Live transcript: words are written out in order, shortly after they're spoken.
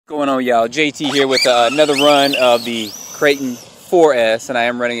Going on, y'all? JT here with another run of the Kraton 4S, and I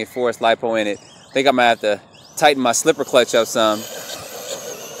am running a 4S Lipo in it. I think I'm gonna have to tighten my slipper clutch up some,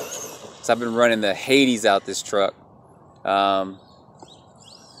 so I've been running the Hades out this truck. But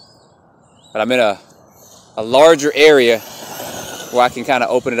I'm in a larger area where I can kind of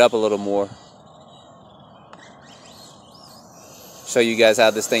open it up a little more. Show you guys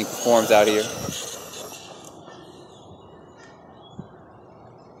how this thing performs out here.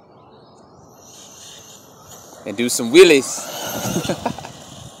 And do some wheelies.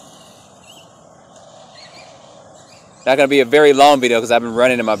 Not gonna be a very long video because I've been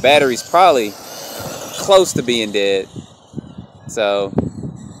running and my battery's probably close to being dead. So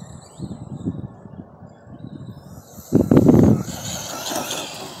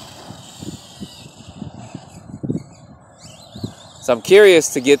I'm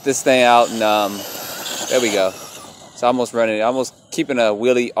curious to get this thing out, and there we go. So almost running, almost keeping a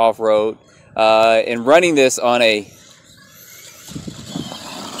wheelie off-road. And running this on a,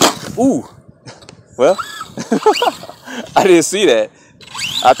 ooh, well, I didn't see that.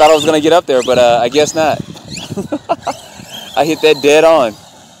 I thought I was gonna get up there, but I guess not. I hit that dead on.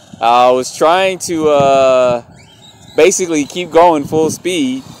 I was trying to basically keep going full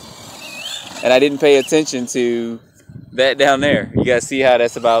speed, and I didn't pay attention to that down there. You guys see how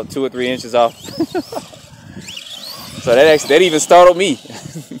that's about 2 or 3 inches off. So that even startled me.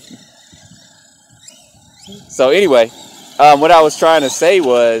 So anyway, what I was trying to say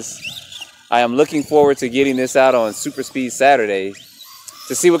was I am looking forward to getting this out on Super Speed Saturdays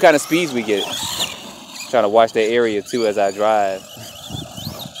to see what kind of speeds we get. Trying to watch that area too as I drive.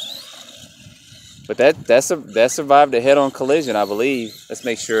 But that survived a head-on collision, I believe. Let's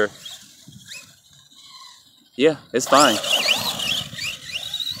make sure. Yeah, it's fine.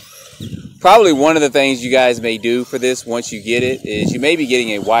 Probably one of the things you guys may do for this once you get it is you may be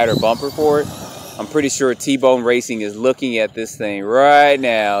getting a wider bumper for it. I'm pretty sure T-Bone Racing is looking at this thing right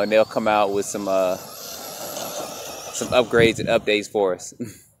now, and they'll come out with some upgrades and updates for us.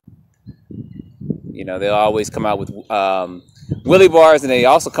 You know, they'll always come out with wheelie bars, and they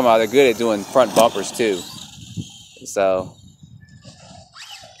also come out, they're good at doing front bumpers too. So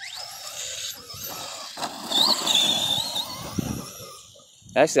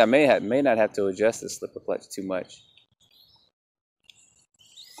actually, I may not have to adjust the slipper clutch too much.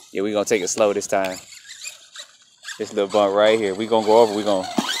 Yeah, we're gonna take it slow this time. This little bump right here. We're gonna go over,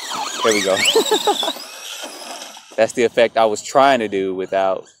 there we go. That's the effect I was trying to do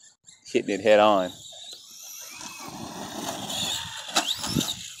without hitting it head on.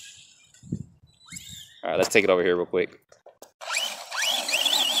 All right, let's take it over here real quick.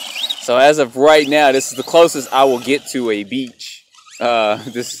 So as of right now, this is the closest I will get to a beach. So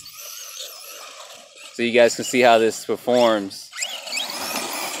you guys can see how this performs.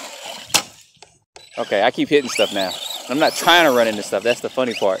 Okay, I keep hitting stuff now. I'm not trying to run into stuff. That's the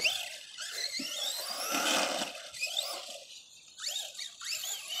funny part.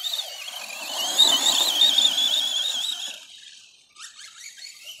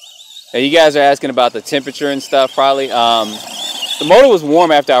 Now you guys are asking about the temperature and stuff probably. The motor was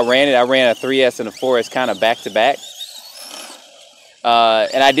warm after I ran it. I ran a 3S and a 4S kind of back to back.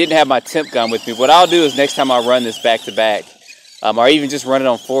 And I didn't have my temp gun with me. What I'll do is next time I run this back to back, or even just run it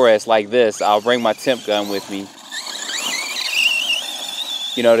on 4S like this, I'll bring my temp gun with me,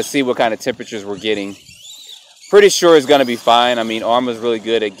 you know, to see what kind of temperatures we're getting. Pretty sure it's going to be fine. I mean, Arrma's really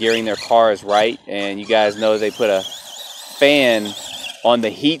good at gearing their cars right, and you guys know they put a fan on the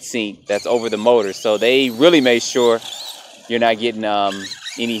heat sink that's over the motor, so they really made sure you're not getting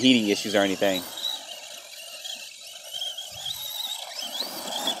any heating issues or anything.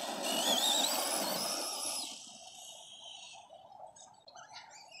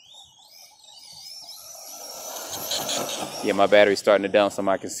 Yeah, my battery's starting to dump, so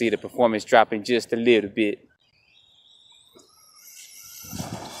I can see the performance dropping just a little bit.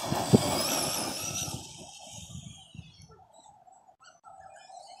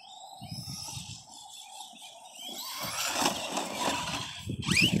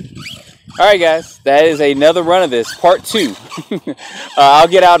 Alright guys, that is another run of this, part 2. I'll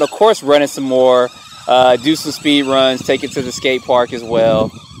get out, of course, running some more, do some speed runs, take it to the skate park as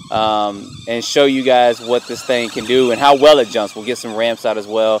well. And show you guys what this thing can do and how well it jumps. We'll get some ramps out as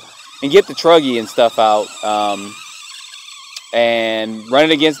well and get the truggy and stuff out and run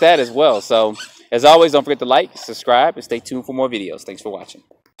it against that as well. So as always, don't forget to like, subscribe, and stay tuned for more videos. Thanks for watching.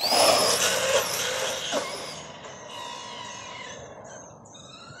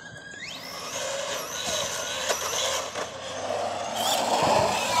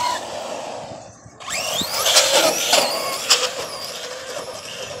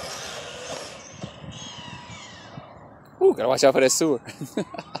 Ooh, gotta watch out for that sewer.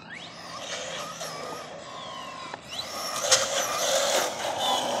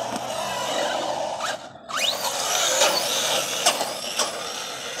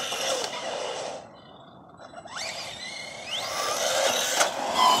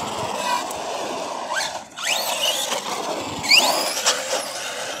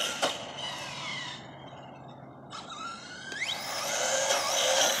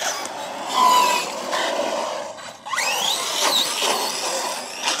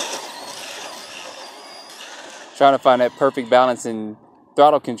 Trying to find that perfect balance in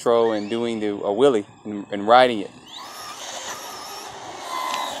throttle control and doing a wheelie and riding it.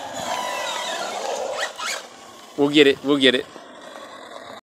 We'll get it. We'll get it.